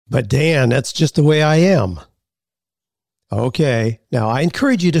But Dan, that's just the way I am. Okay, now I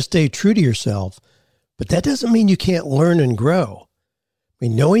encourage you to stay true to yourself, but that doesn't mean you can't learn and grow. I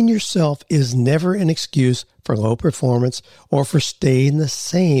mean, knowing yourself is never an excuse for low performance or for staying the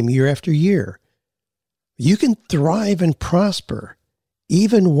same year after year. You can thrive and prosper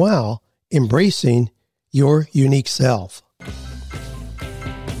even while embracing your unique self.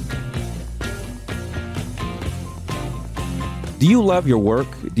 Do you love your work?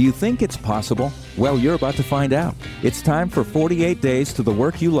 Do you think it's possible? Well, you're about to find out. It's time for 48 Days to the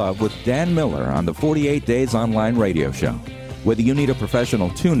Work You Love with Dan Miller on the 48 Days Online Radio Show. Whether you need a professional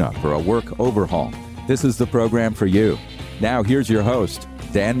tune-up or a work overhaul, this is the program for you. Now, here's your host,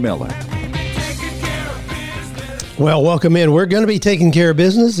 Dan Miller. Well, welcome in. We're going to be taking care of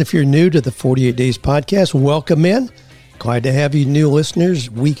business. If you're new to the 48 Days podcast, welcome in. Glad to have you new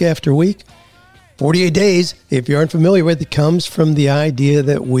listeners week after week. 48 days, if you aren't familiar with it, comes from the idea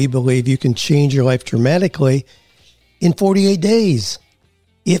that we believe you can change your life dramatically in 48 days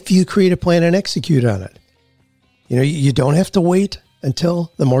if you create a plan and execute on it. You know, you don't have to wait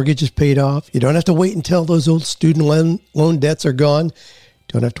until the mortgage is paid off. You don't have to wait until those old student loan debts are gone. You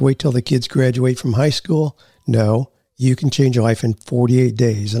don't have to wait till the kids graduate from high school. No, you can change your life in 48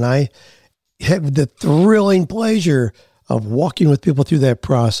 days. And I have the thrilling pleasure of walking with people through that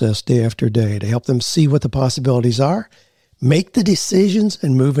process day after day to help them see what the possibilities are, make the decisions,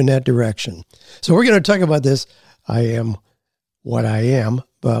 and move in that direction. So we're going to talk about this. I am what I am,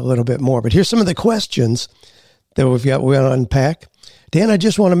 but a little bit more. But here's some of the questions that we're going to unpack. Dan, I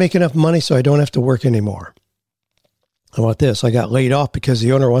just want to make enough money so I don't have to work anymore. How about this? I got laid off because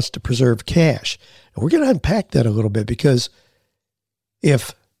the owner wants to preserve cash. And we're going to unpack that a little bit because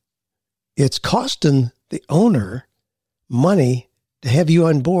if it's costing the owner money to have you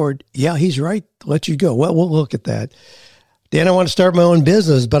on board, yeah, he's right to let you go. Well, we'll look at that. Dan, I want to start my own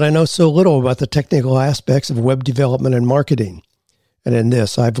business, but I know so little about the technical aspects of web development and marketing. And in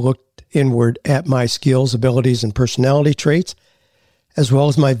this, I've looked inward at my skills, abilities, and personality traits, as well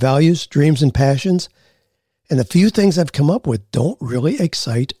as my values, dreams, and passions. And the few things I've come up with don't really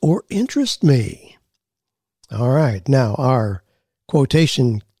excite or interest me. All right. Now, our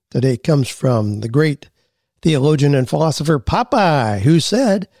quotation today comes from the great theologian and philosopher Popeye, who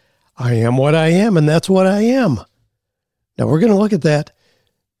said, "I am what I am, and that's what I am." Now, we're going to look at that.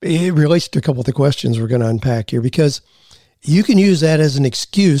 It relates to a couple of the questions we're going to unpack here, because you can use that as an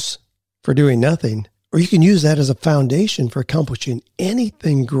excuse for doing nothing, or you can use that as a foundation for accomplishing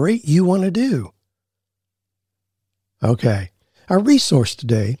anything great you want to do. Okay. Our resource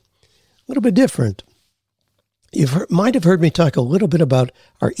today, a little bit different. You might have heard me talk a little bit about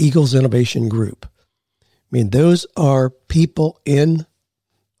our Eagles Innovation Group. I mean, those are people in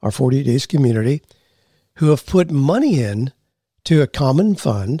our 48 Days community who have put money in to a common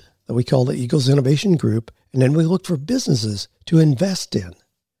fund that we call the Eagles Innovation Group, and then we look for businesses to invest in.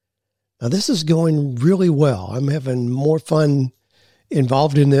 Now, this is going really well. I'm having more fun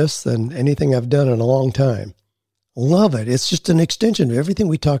involved in this than anything I've done in a long time. Love it. It's just an extension of everything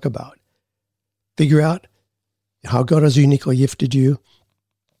we talk about. Figure out how God has uniquely gifted you,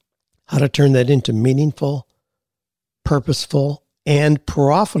 how to turn that into meaningful, purposeful, and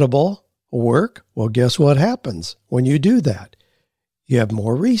profitable work. Well, guess what happens when you do that? You have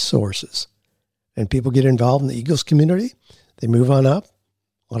more resources, and people get involved in the Eagles community. They move on up.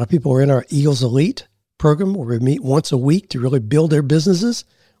 A lot of people are in our Eagles Elite program where we meet once a week to really build their businesses.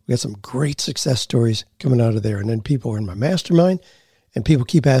 We got some great success stories coming out of there. And then people are in my mastermind, and people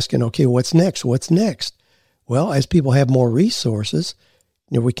keep asking, okay, what's next? What's next? Well, as people have more resources,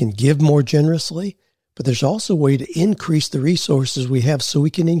 we can give more generously, but there's also a way to increase the resources we have so we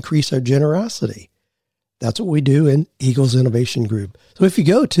can increase our generosity. That's what we do in Eagles Innovation Group. So if you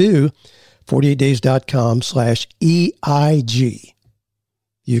go to 48days.com/EIG,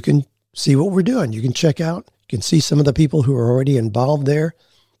 you can see what we're doing. You can check out, you can see some of the people who are already involved there.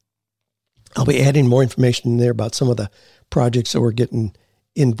 I'll be adding more information in there about some of the projects that we're getting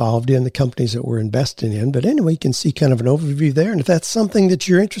involved in, the companies that we're investing in. But anyway, you can see kind of an overview there. And if that's something that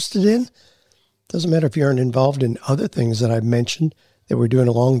you're interested in, doesn't matter if you aren't involved in other things that I've mentioned that we're doing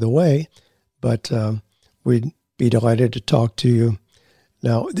along the way, but we'd be delighted to talk to you.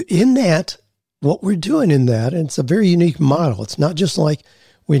 Now, in that, what we're doing in that, and it's a very unique model. It's not just like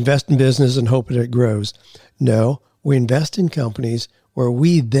we invest in business and hope that it grows. No, we invest in companies where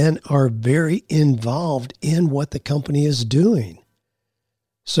we then are very involved in what the company is doing.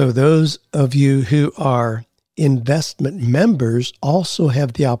 So those of you who are investment members also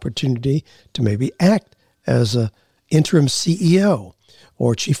have the opportunity to maybe act as an interim CEO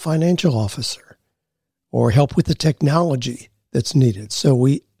or chief financial officer or help with the technology that's needed. So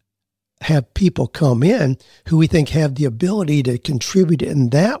we have people come in who we think have the ability to contribute in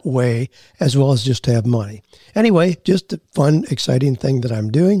that way, as well as just to have money. Anyway, just a fun, exciting thing that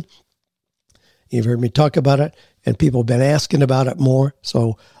I'm doing. You've heard me talk about it, and people have been asking about it more.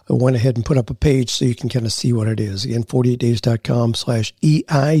 So I went ahead and put up a page so you can kind of see what it is. Again,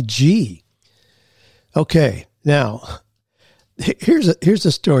 48days.com/EIG. Okay, now here's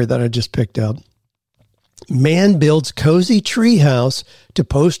a story that I just picked up. Man builds cozy treehouse to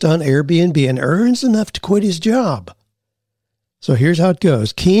post on Airbnb and earns enough to quit his job. So here's how it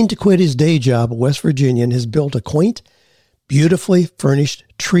goes. Keen to quit his day job, a West Virginian has built a quaint, beautifully furnished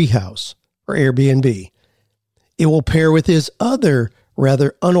treehouse for Airbnb. It will pair with his other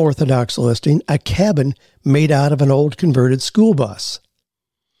rather unorthodox listing, a cabin made out of an old converted school bus.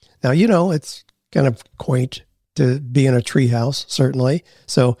 Now, it's kind of quaint to be in a treehouse, certainly.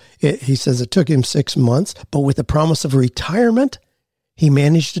 So he says it took him 6 months, but with the promise of retirement, he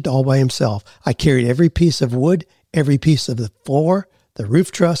managed it all by himself. I carried every piece of wood, every piece of the floor, the roof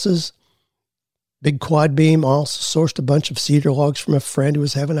trusses, big quad beam, also sourced a bunch of cedar logs from a friend who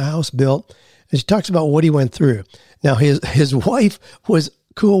was having a house built. And she talks about what he went through. Now, his wife was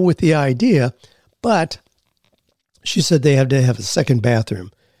cool with the idea, but she said they had to have a second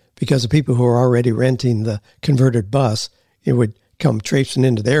bathroom, because the people who are already renting the converted bus, it would come traipsing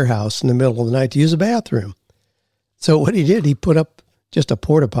into their house in the middle of the night to use a bathroom. So what he did, he put up just a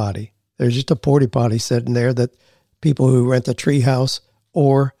porta potty. There's just a porta potty sitting there that people who rent the tree house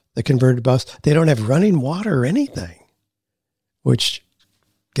or the converted bus, they don't have running water or anything, which,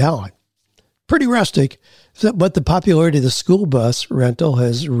 God, pretty rustic. So, but the popularity of the school bus rental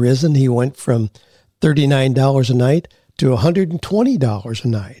has risen. He went from $39 a night to $120 a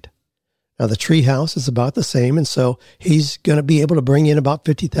night. Now, the tree house is about the same, and so he's going to be able to bring in about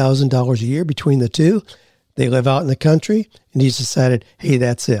 $50,000 a year between the two. They live out in the country, and he's decided, hey,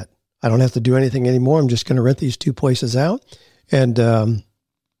 that's it. I don't have to do anything anymore. I'm just going to rent these two places out, and I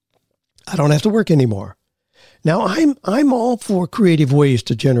don't have to work anymore. Now, I'm all for creative ways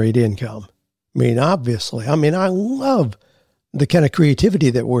to generate income. I mean, obviously. I love the kind of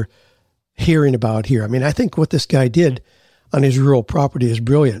creativity that we're hearing about here. I think what this guy did on his rural property is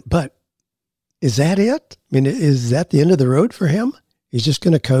brilliant, but is that it? Is that the end of the road for him? He's just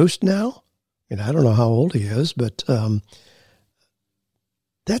going to coast now? I don't know how old he is, but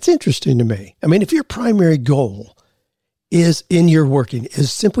that's interesting to me. If your primary goal is in your working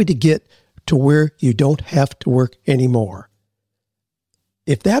is simply to get to where you don't have to work anymore,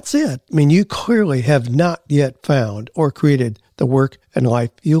 if that's it, you clearly have not yet found or created the work and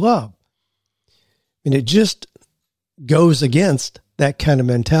life you love. It just goes against that kind of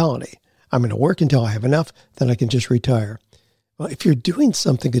mentality. I'm going to work until I have enough, then I can just retire. Well, if you're doing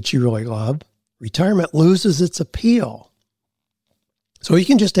something that you really love, retirement loses its appeal. So you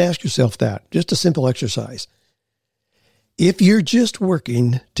can just ask yourself that, just a simple exercise. If you're just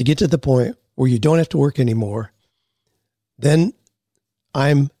working to get to the point where you don't have to work anymore, then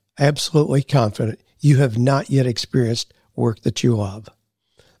I'm absolutely confident you have not yet experienced work that you love.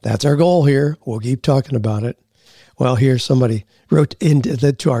 That's our goal here. We'll keep talking about it. Well, here somebody wrote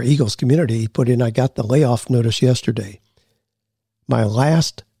to our Eagles community. He put in, I got the layoff notice yesterday. My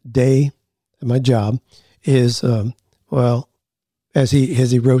last day at my job is, as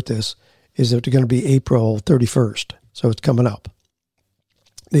he wrote this, is it going to be April 31st. So it's coming up.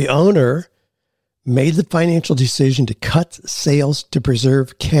 The owner made the financial decision to cut sales to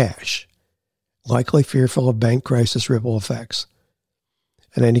preserve cash, likely fearful of bank crisis ripple effects.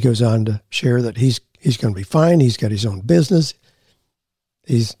 And then he goes on to share that he's going to be fine. He's got his own business.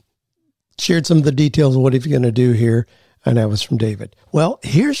 He's shared some of the details of what he's going to do here, and that was from David. Well,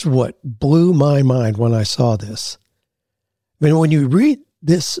 here's what blew my mind when I saw this. When you read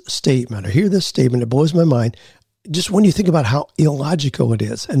this statement or hear this statement, it blows my mind just when you think about how illogical it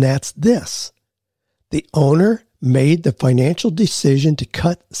is, and that's this. The owner made the financial decision to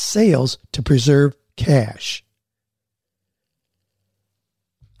cut sales to preserve cash.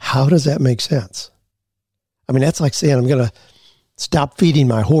 How does that make sense? That's like saying I'm going to stop feeding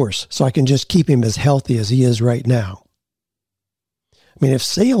my horse so I can just keep him as healthy as he is right now. If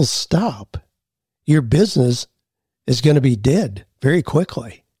sales stop, your business is going to be dead very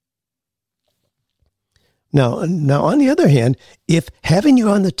quickly. Now, on the other hand, if having you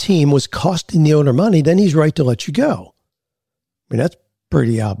on the team was costing the owner money, then he's right to let you go. That's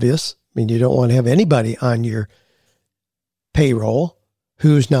pretty obvious. You don't want to have anybody on your payroll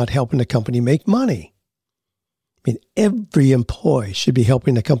who's not helping the company make money. Every employee should be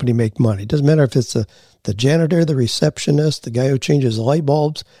helping the company make money. It doesn't matter if it's the janitor, the receptionist, the guy who changes light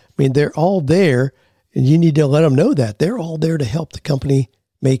bulbs. They're all there, and you need to let them know that. They're all there to help the company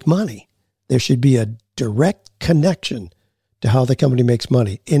make money. there should be a direct connection to how the company makes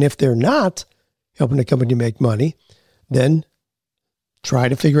money. And if they're not helping the company make money, then try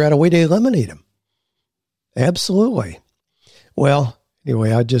to figure out a way to eliminate them. Absolutely. Well,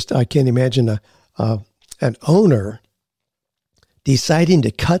 anyway, I can't imagine an owner deciding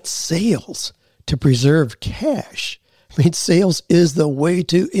to cut sales to preserve cash. I mean, sales is the way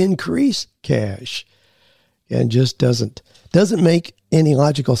to increase cash, and just doesn't make any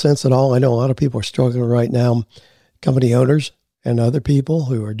logical sense at all. I know a lot of people are struggling right now, company owners and other people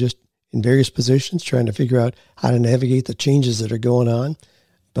who are just in various positions trying to figure out how to navigate the changes that are going on.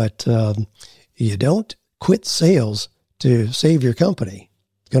 But you don't quit sales to save your company.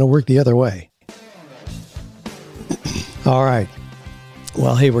 It's going to work the other way. All right.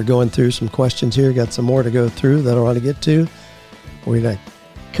 Well, hey, we're going through some questions here. Got some more to go through that I want to get to. We're going to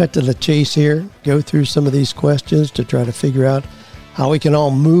cut to the chase here, go through some of these questions to try to figure out how we can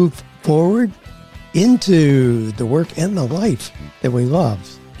all move forward into the work and the life that we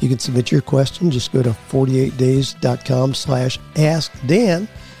love. You can submit your question. Just go to 48days.com/askdan. You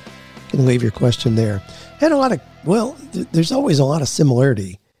can leave your question there. And there's always a lot of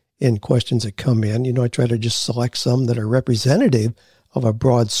similarity in questions that come in. You know, I try to just select some that are representative of a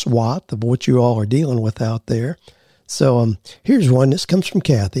broad swath of what you all are dealing with out there. So here's one. This comes from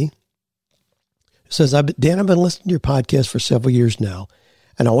Kathy. It says, Dan, I've been listening to your podcast for several years now,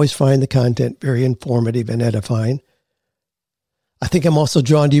 and always find the content very informative and edifying. I think I'm also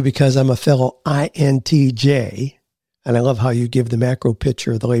drawn to you because I'm a fellow INTJ, and I love how you give the macro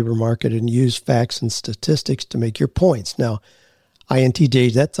picture of the labor market and use facts and statistics to make your points. Now,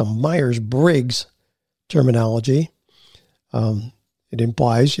 INTJ, that's a Myers-Briggs terminology. It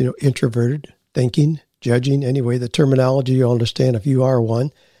implies, introverted, thinking, judging. Anyway, the terminology you'll understand if you are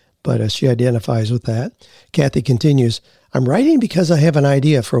one, but she identifies with that. Kathy continues, I'm writing because I have an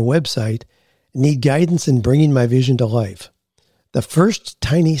idea for a website and need guidance in bringing my vision to life. The first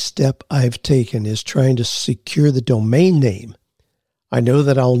tiny step I've taken is trying to secure the domain name. I know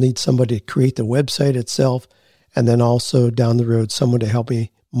that I'll need somebody to create the website itself, and then also down the road, someone to help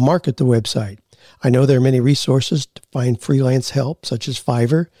me market the website. I know there are many resources to find freelance help, such as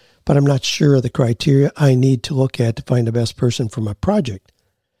Fiverr, but I'm not sure of the criteria I need to look at to find the best person for my project.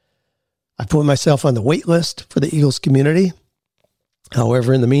 I put myself on the wait list for the Eagles community.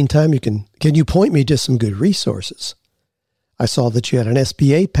 However, in the meantime, can you point me to some good resources? I saw that you had an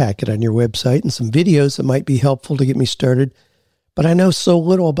SBA packet on your website and some videos that might be helpful to get me started, but I know so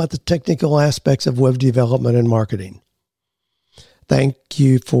little about the technical aspects of web development and marketing. Thank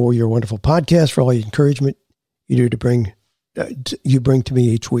you for your wonderful podcast, for all the encouragement you bring to me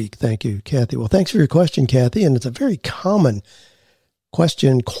each week. Thank you, Kathy. Well, thanks for your question, Kathy. And it's a very common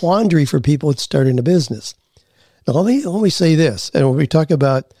quandary for people that's starting a business. Now, let me say this. And when we talk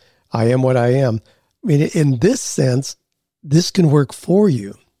about I am what I am, I mean, in this sense, this can work for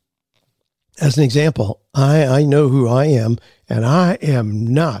you. As an example, I know who I am, and I am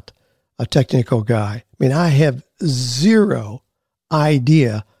not a technical guy. I mean, I have zero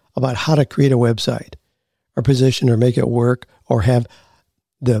idea about how to create a website or position or make it work or have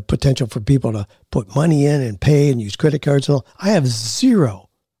the potential for people to put money in and pay and use credit cards and all. I have zero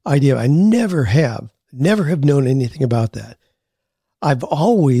idea. I never have known anything about that. I've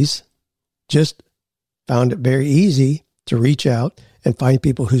always just found it very easy to reach out and find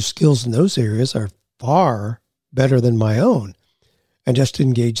people whose skills in those areas are far better than my own and just to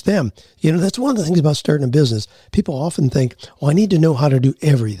engage them. That's one of the things about starting a business. People often think, I need to know how to do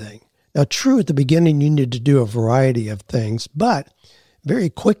everything. Now, true, at the beginning, you need to do a variety of things, but very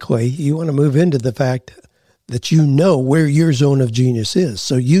quickly, you want to move into the fact that you know where your zone of genius is.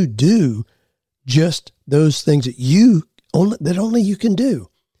 So you do just those things that only you can do.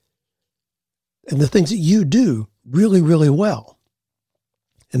 And the things that you do really, really well.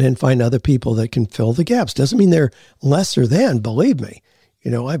 And then find other people that can fill the gaps. Doesn't mean they're lesser than, believe me.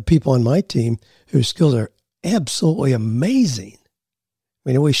 I have people on my team whose skills are absolutely amazing. I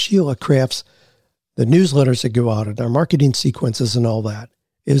mean, the way Sheila crafts the newsletters that go out and our marketing sequences and all that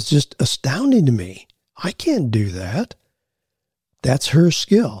is just astounding to me. I can't do that. That's her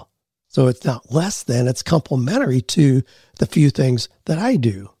skill. So it's not less than, it's complementary to the few things that I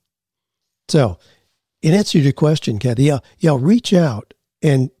do. So in answer to your question, Kathy, reach out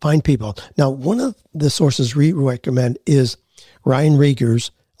and find people. Now, one of the sources we recommend is Ryan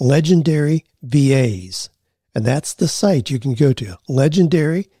Rieger's Legendary VAs. And that's the site you can go to,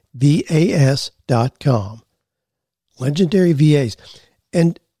 legendaryvas.com. Legendary VAs.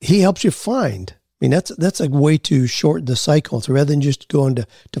 And he helps you find. I mean, that's a way to shorten the cycle. So rather than just going to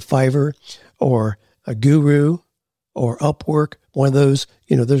Fiverr or a Guru or Upwork, one of those,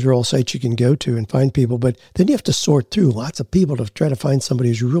 those are all sites you can go to and find people, but then you have to sort through lots of people to try to find somebody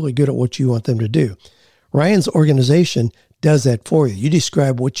who's really good at what you want them to do. Ryan's organization does that for you. You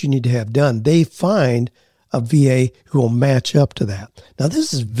describe what you need to have done. They find a VA who will match up to that. Now,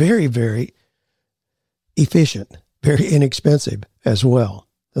 this is very, very efficient, very inexpensive as well,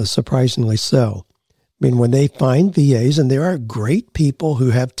 surprisingly so. I mean, when they find VAs, and there are great people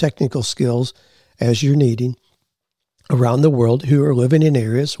who have technical skills as you're needing around the world who are living in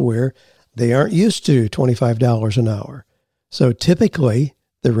areas where they aren't used to $25 an hour. So typically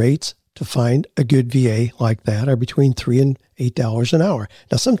the rates to find a good VA like that are between $3 and $8 an hour.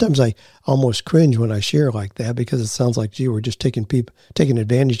 Now, sometimes I almost cringe when I share like that because it sounds like, gee, we're just taking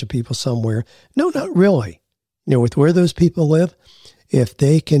advantage of people somewhere. No, not really. With where those people live, if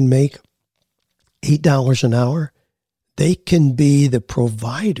they can make $8 an hour, they can be the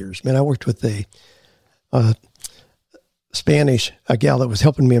providers. Man, I worked with a gal that was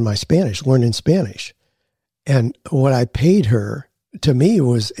helping me in my Spanish, learning Spanish. And what I paid her, to me,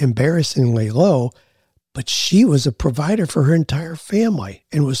 was embarrassingly low, but she was a provider for her entire family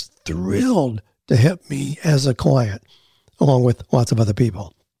and was thrilled to help me as a client, along with lots of other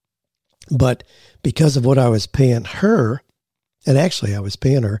people. But because of what I was paying her, and actually I was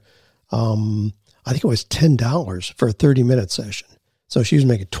paying her, I think it was $10 for a 30-minute session. So she was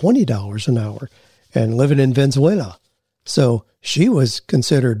making $20 an hour and living in Venezuela. So she was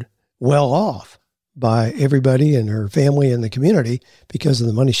considered well off by everybody in her family and the community because of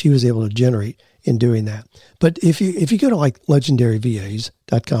the money she was able to generate in doing that. But if you go to like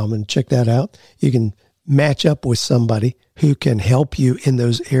legendaryvas.com and check that out, you can match up with somebody who can help you in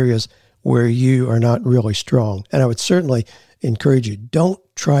those areas where you are not really strong. And I would certainly encourage you, don't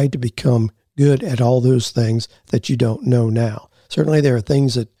try to become good at all those things that you don't know now. Certainly there are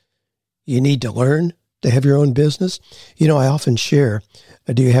things that you need to learn to have your own business. I often share,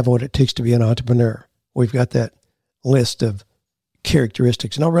 do you have what it takes to be an entrepreneur? We've got that list of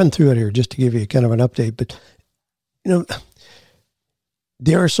characteristics, and I'll run through it here just to give you kind of an update. But,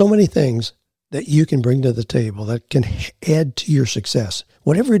 there are so many things that you can bring to the table that can add to your success,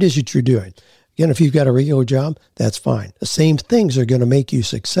 whatever it is that you're doing. Again, if you've got a regular job, that's fine. The same things are going to make you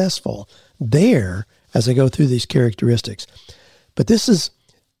successful there as I go through these characteristics. But this is,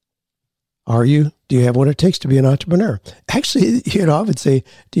 do you have what it takes to be an entrepreneur? Actually, I would say,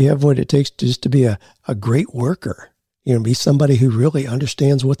 do you have what it takes just to be a great worker? Be somebody who really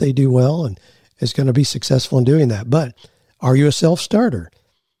understands what they do well and is going to be successful in doing that. But are you a self-starter?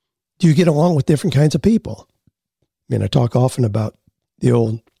 Do you get along with different kinds of people? I talk often about the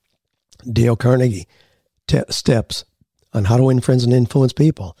old Dale Carnegie steps on how to win friends and influence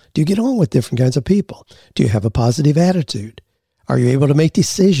people. Do you get along with different kinds of people? Do you have a positive attitude? Are you able to make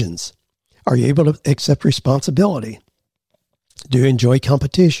decisions? Are you able to accept responsibility? Do you enjoy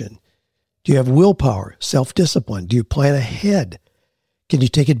competition? Do you have willpower, self-discipline? Do you plan ahead? Can you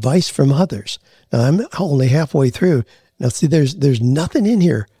take advice from others? Now, I'm only halfway through. Now, see, there's nothing in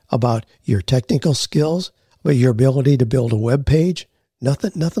here about your technical skills, but your ability to build a web page.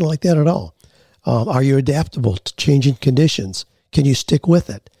 Nothing like that at all. Are you adaptable to changing conditions? Can you stick with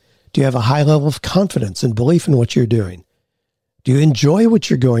it? Do you have a high level of confidence and belief in what you're doing? Do you enjoy what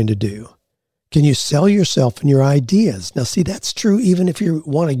you're going to do? Can you sell yourself and your ideas? Now, see, that's true even if you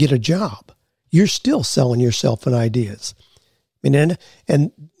want to get a job. You're still selling yourself and ideas. And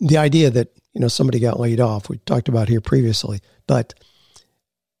the idea that, somebody got laid off, we talked about here previously. But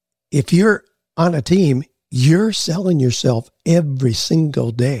if you're on a team, you're selling yourself every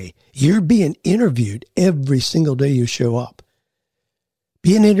single day. You're being interviewed every single day you show up.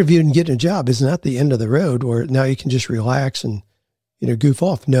 Being interviewed and getting a job is not the end of the road where now you can just relax and goof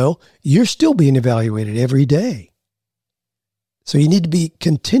off. No, you're still being evaluated every day. So you need to be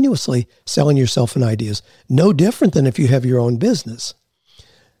continuously selling yourself and ideas. No different than if you have your own business.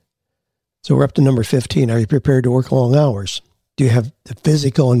 So we're up to number 15. Are you prepared to work long hours? Do you have the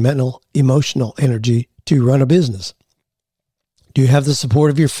physical and mental, emotional energy to run a business? Do you have the support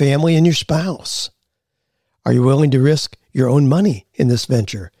of your family and your spouse? Are you willing to risk your own money in this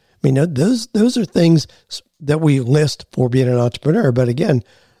venture? Those are things that we list for being an entrepreneur. But again,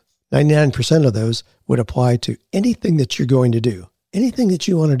 99% of those would apply to anything that you're going to do, anything that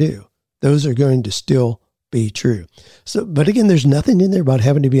you want to do. Those are going to still be true. So, but again, there's nothing in there about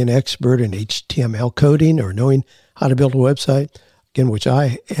having to be an expert in HTML coding or knowing how to build a website, again, which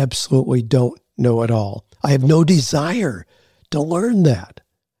I absolutely don't know at all. I have no desire to learn that.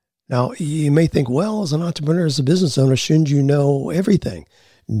 Now, you may think, well, as an entrepreneur, as a business owner, shouldn't you know everything?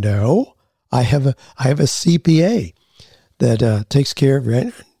 No, I have a CPA that takes care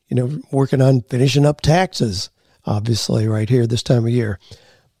of, working on finishing up taxes obviously, right here this time of year.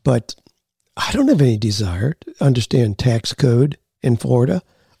 But I don't have any desire to understand tax code in Florida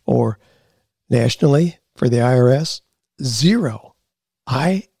or nationally for the IRS. Zero.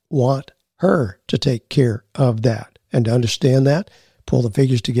 I want her to take care of that and to understand that, pull the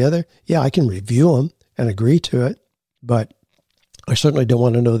figures together. Yeah, I can review them and agree to it, but I certainly don't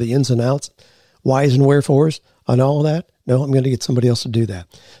want to know the ins and outs, whys and wherefores on all of that. No, I'm going to get somebody else to do that.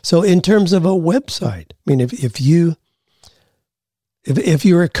 So in terms of a website, I mean, if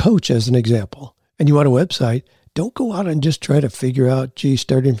you're a coach, as an example, and you want a website, don't go out and just try to figure out,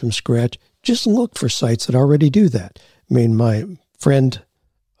 starting from scratch. Just look for sites that already do that. I mean, my friend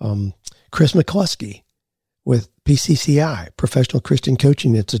Chris McCluskey with PCCI, Professional Christian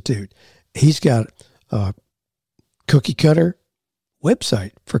Coaching Institute, he's got a cookie cutter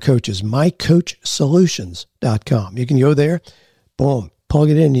website for coaches, mycoachsolutions.com. You can go there, boom, plug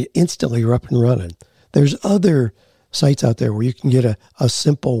it in, you instantly are up and running. There's other sites out there where you can get a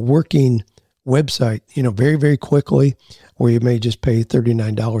simple working website, very, very quickly, where you may just pay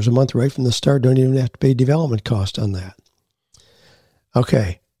 $39 a month right from the start. Don't even have to pay development cost on that.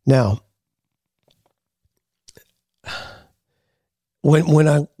 Okay. Now, when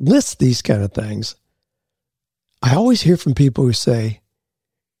I list these kind of things, I always hear from people who say,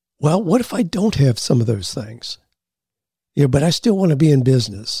 well, what if I don't have some of those things? But I still want to be in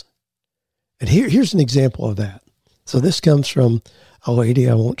business. And here's an example of that. So this comes from a lady,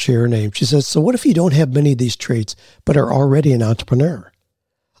 I won't share her name. She says, so what if you don't have many of these traits, but are already an entrepreneur?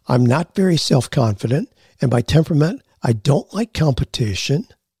 I'm not very self-confident, and by temperament, I don't like competition.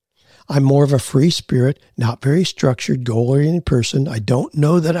 I'm more of a free spirit, not very structured, goal-oriented person. I don't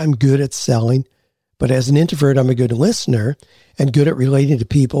know that I'm good at selling, but as an introvert, I'm a good listener and good at relating to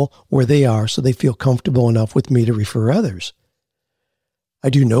people where they are so they feel comfortable enough with me to refer others. I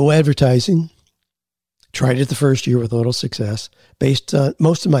do no advertising. Tried it the first year with a little success.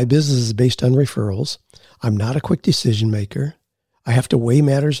 Most of my business is based on referrals. I'm not a quick decision maker. I have to weigh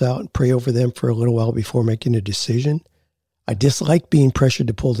matters out and pray over them for a little while before making a decision. I dislike being pressured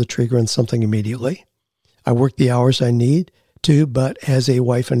to pull the trigger on something immediately. I work the hours I need to, but as a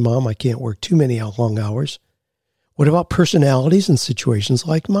wife and mom, I can't work too many long hours. What about personalities and situations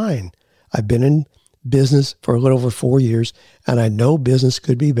like mine? I've been in business for a little over 4 years, and I know business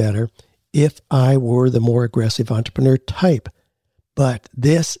could be better if I were the more aggressive entrepreneur type. But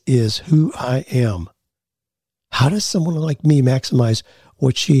this is who I am. How does someone like me maximize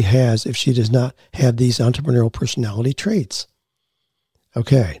what she has if she does not have these entrepreneurial personality traits?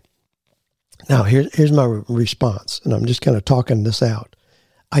 Okay. Now, here's my response, and I'm just kind of talking this out.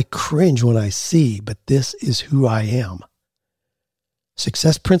 I cringe when I see, but this is who I am.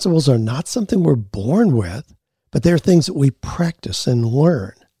 Success principles are not something we're born with, but they're things that we practice and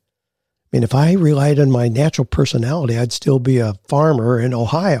learn. I mean, if I relied on my natural personality, I'd still be a farmer in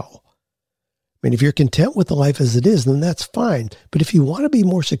Ohio. I mean, if you're content with the life as it is, then that's fine. But if you want to be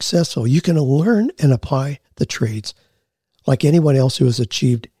more successful, you can learn and apply the traits like anyone else who has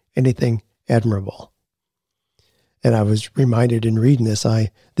achieved anything admirable. And I was reminded in reading this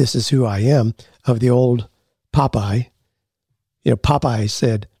is who I am, of the old Popeye. Popeye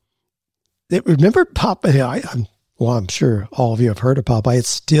said, remember Popeye? I'm sure all of you have heard of Popeye. It's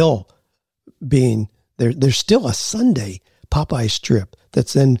still being, there's still a Sunday Popeye strip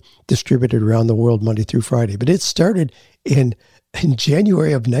that's then distributed around the world Monday through Friday. But it started in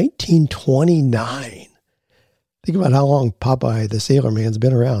January of 1929. Think about how long Popeye the Sailor Man's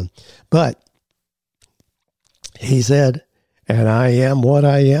been around. But he said, and I am what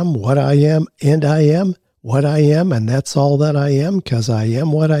I am, and I am what I am, and that's all that I am, because I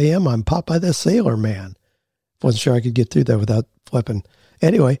am what I am. I'm Popeye the Sailor Man. Wasn't sure I could get through that without flipping.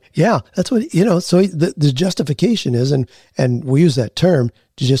 Anyway, yeah, that's what, so the justification is, and we use that term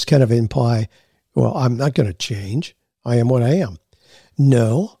to just kind of imply, well, I'm not going to change. I am what I am.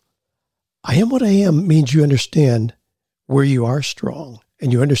 No, I am what I am means you understand where you are strong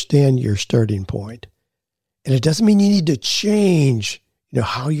and you understand your starting point. And it doesn't mean you need to change,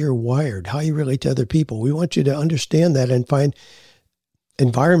 how you're wired, how you relate to other people. We want you to understand that and find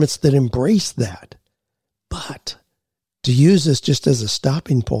environments that embrace that. But to use this just as a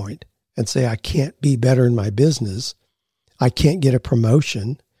stopping point and say, I can't be better in my business, I can't get a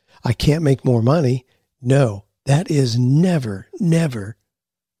promotion, I can't make more money. No, that is never, never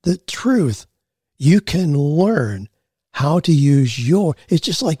the truth. You can learn how to use it's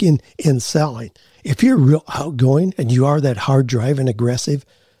just like in selling. If you're real outgoing and you are that hard driving, aggressive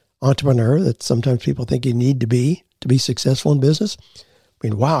entrepreneur that sometimes people think you need to be successful in business, I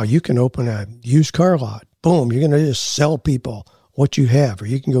mean, wow, you can open a used car lot. Boom, you're going to just sell people what you have, or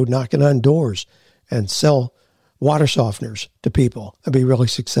you can go knocking on doors and sell water softeners to people and be really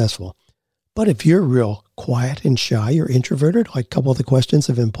successful. But if you're real quiet and shy or introverted, like a couple of the questions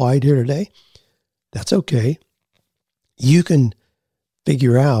have implied here today, that's okay. You can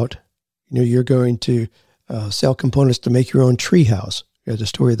figure out, you're going to sell components to make your own treehouse. You had the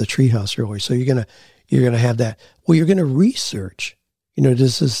story of the treehouse earlier. So you're gonna have that. Well, you're gonna research.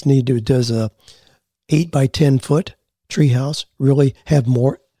 Does a 8 by 10 foot treehouse really have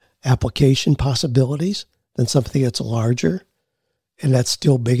more application possibilities than something that's larger, and that's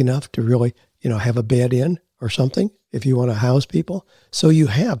still big enough to really, have a bed in or something if you want to house people? So you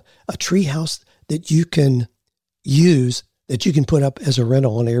have a treehouse that you can use, that you can put up as a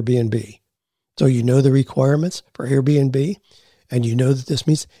rental on Airbnb. So you know the requirements for Airbnb, and you know that this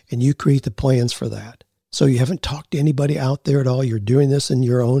means, and you create the plans for that. So you haven't talked to anybody out there at all. You're doing this in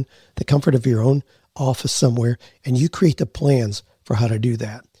the comfort of your own office somewhere, and you create the plans for how to do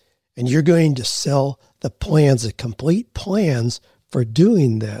that. And you're going to sell the plans, the complete plans for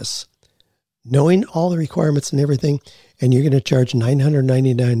doing this, knowing all the requirements and everything, and you're going to charge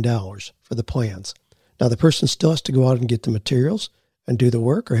 $999 for the plans. Now, the person still has to go out and get the materials and do the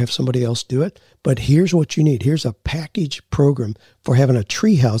work or have somebody else do it. But here's what you need. Here's a package program for having a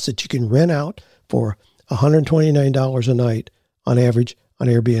treehouse that you can rent out for $129 a night on average on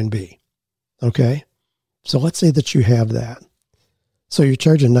Airbnb. Okay? So let's say that you have that. So you're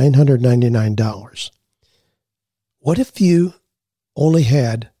charging $999. What if you only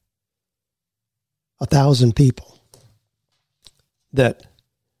had 1,000 people that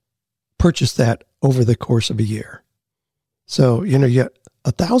purchased that over the course of a year? So, you get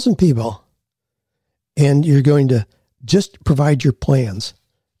 1,000 people, and you're going to just provide your plans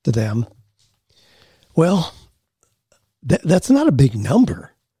to them. Well, that's not a big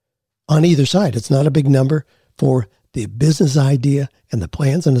number on either side. It's not a big number for the business idea and the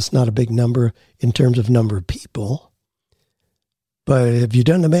plans, and it's not a big number in terms of number of people. But have you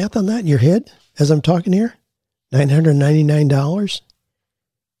done the math on that in your head as I'm talking here? $999?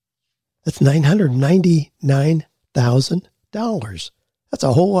 That's $999,000. That's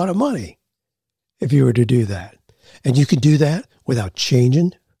a whole lot of money if you were to do that. And you can do that without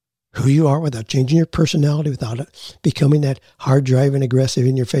changing who you are, without changing your personality, without it becoming that hard driving, aggressive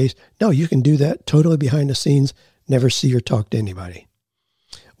in your face. No, you can do that totally behind the scenes, never see or talk to anybody.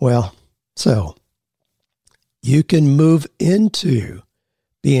 Well, so you can move into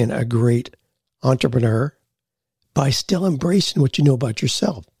being a great entrepreneur by still embracing what you know about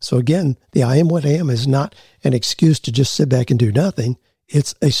yourself. So again, the I am what I am is not an excuse to just sit back and do nothing.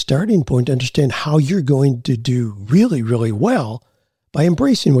 It's a starting point to understand how you're going to do really, really well by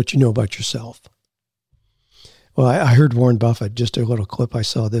embracing what you know about yourself. Well, I heard Warren Buffett, just a little clip I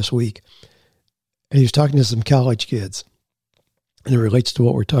saw this week, and he was talking to some college kids, and it relates to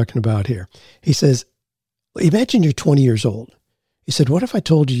what we're talking about here. He says, imagine you're 20 years old. He said, what if I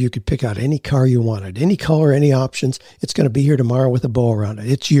told you could pick out any car you wanted, any color, any options? It's going to be here tomorrow with a bow around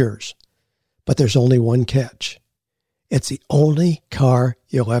it. It's yours. But there's only one catch. It's the only car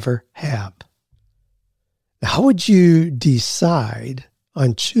you'll ever have. Now, how would you decide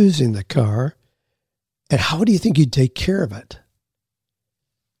on choosing the car, and how do you think you'd take care of it?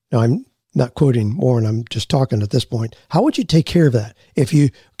 Now, I'm not quoting Warren. I'm just talking at this point. How would you take care of that? If you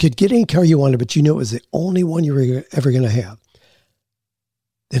could get any car you wanted, but you knew it was the only one you were ever going to have,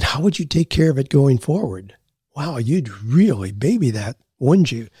 then how would you take care of it going forward? Wow, you'd really baby that,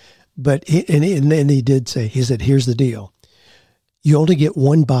 wouldn't you? But and then he did say, he said, here's the deal. You only get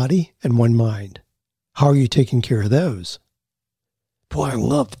one body and one mind. How are you taking care of those? Boy, I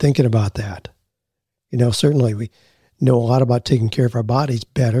love thinking about that. Certainly we know a lot about taking care of our bodies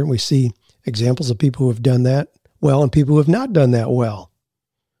better. We see examples of people who have done that well and people who have not done that well.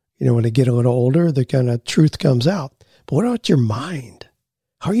 When they get a little older, the kind of truth comes out. But what about your mind?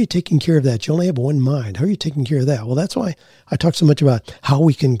 How are you taking care of that? You only have one mind. How are you taking care of that? Well, that's why I talk so much about how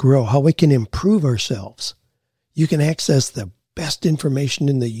we can grow, how we can improve ourselves. You can access the best information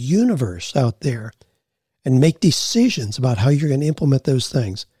in the universe out there and make decisions about how you're going to implement those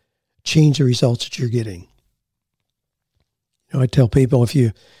things, change the results that you're getting. I tell people if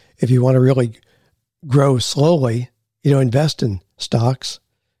you want to really grow slowly, invest in stocks,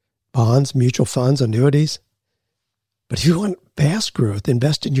 bonds, mutual funds, annuities. But if you want fast growth,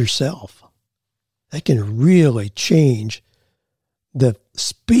 invest in yourself. That can really change the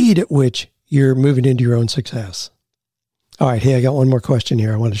speed at which you're moving into your own success. All right. Hey, I got one more question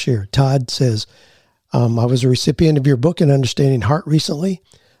here I want to share. Todd says, I was a recipient of your book in Understanding Heart recently.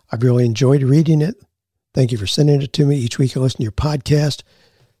 I've really enjoyed reading it. Thank you for sending it to me. Each week I listen to your podcast.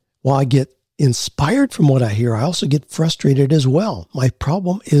 While I get inspired from what I hear. I also get frustrated as well. My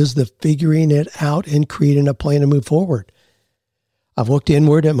problem is the figuring it out and creating a plan to move forward. I've looked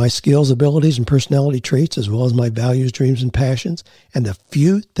inward at my skills, abilities, and personality traits, as well as my values, dreams, and passions, and the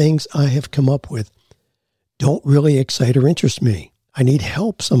few things I have come up with don't really excite or interest me. I need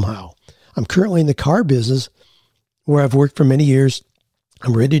help somehow. I'm currently in the car business where I've worked for many years.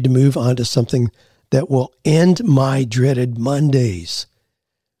 I'm ready to move on to something that will end my dreaded Mondays.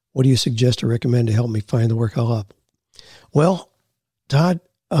 What do you suggest or recommend to help me find the work I love? Well, Todd,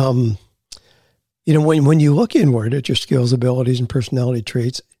 when you look inward at your skills, abilities, and personality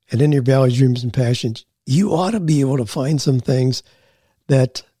traits, and in your values, dreams, and passions, you ought to be able to find some things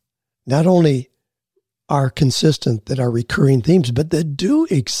that not only are consistent, that are recurring themes, but that do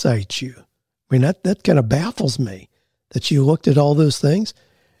excite you. I mean, that kind of baffles me, that you looked at all those things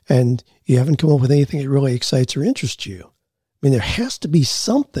and you haven't come up with anything that really excites or interests you. I mean, there has to be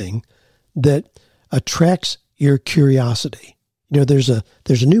something that attracts your curiosity. There's a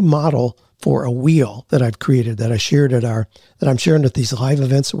new model for a wheel that I've created that I shared that I'm sharing at these live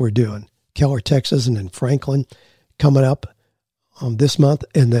events that we're doing. Keller, Texas, and in Franklin coming up this month,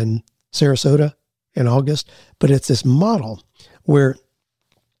 and then Sarasota in August. But it's this model where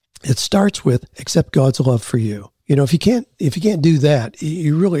it starts with accept God's love for you. If you can't do that,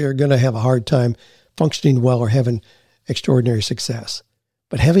 you really are going to have a hard time functioning well or having extraordinary success.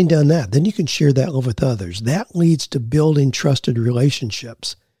 But having done that, then you can share that love with others. That leads to building trusted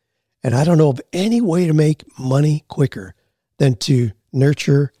relationships. And I don't know of any way to make money quicker than to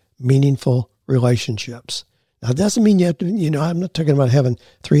nurture meaningful relationships. Now, it doesn't mean you have to, I'm not talking about having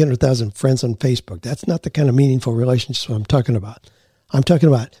 300,000 friends on Facebook. That's not the kind of meaningful relationships I'm talking about. I'm talking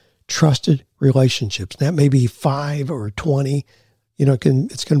about trusted relationships. That may be 5 or 20. It's going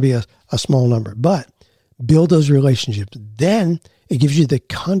to be a small number. But build those relationships. Then it gives you the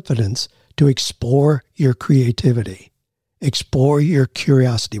confidence to explore your creativity, explore your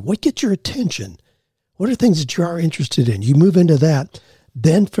curiosity. What gets your attention? What are things that you are interested in? You move into that.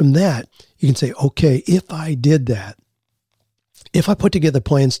 Then from that, you can say, okay, if I did that, if I put together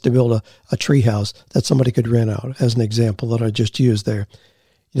plans to build a tree house that somebody could rent out, as an example that I just used there,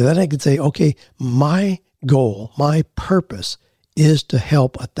 then I could say, okay, my goal, my purpose is to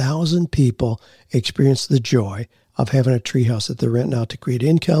help 1,000 people experience the joy of having a treehouse that they're renting out to create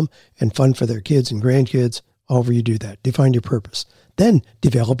income and fun for their kids and grandkids, however you do that. Define your purpose. Then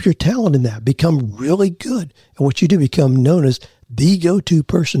develop your talent in that. Become really good at what you do. Become known as the go-to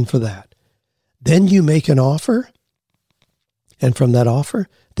person for that. Then you make an offer, and from that offer,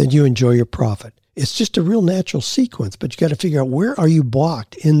 then you enjoy your profit. It's just a real natural sequence, but you got to figure out, where are you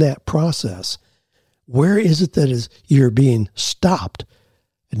blocked in that process? Where is it that you're being stopped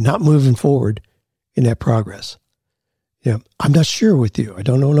and not moving forward in that progress? I'm not sure with you. I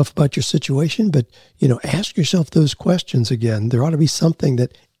don't know enough about your situation, but, ask yourself those questions again. There ought to be something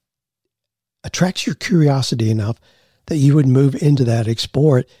that attracts your curiosity enough that you would move into that,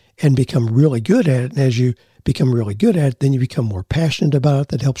 explore it, and become really good at it. And as you become really good at it, then you become more passionate about it.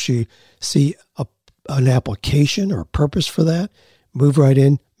 That helps you see an application or a purpose for that. Move right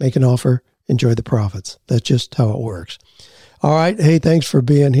in, make an offer, enjoy the profits. That's just how it works. All right. Hey, thanks for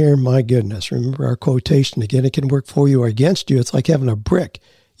being here. My goodness. Remember our quotation again. It can work for you or against you. It's like having a brick.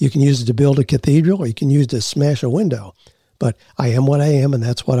 You can use it to build a cathedral, or you can use it to smash a window. But I am what I am, and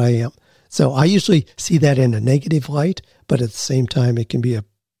that's what I am. So I usually see that in a negative light, but at the same time, it can be a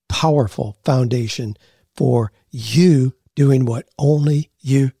powerful foundation for you doing what only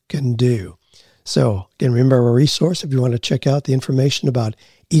you can do. So again, remember our resource. If you want to check out the information about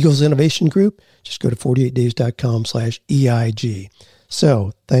Eagles Innovation Group, just go to 48days.com/EIG.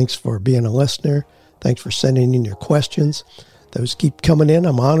 So thanks for being a listener. Thanks for sending in your questions. Those keep coming in.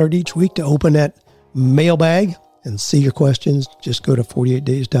 I'm honored each week to open that mailbag and see your questions. Just go to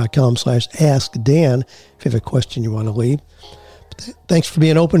 48days.com/AskDan if you have a question you want to leave. Thanks for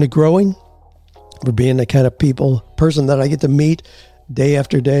being open to growing, for being the kind of person that I get to meet day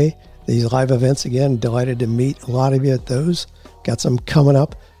after day. These live events, again, delighted to meet a lot of you at those. Got some coming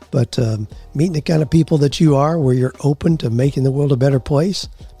up, but meeting the kind of people that you are, where you're open to making the world a better place.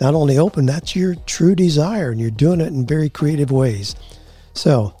 Not only open, that's your true desire, and you're doing it in very creative ways.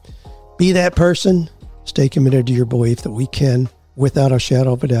 So be that person. Stay committed to your belief that we can, without a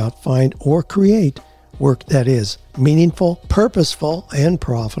shadow of a doubt, find or create work that is meaningful, purposeful, and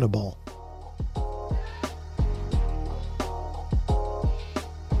profitable.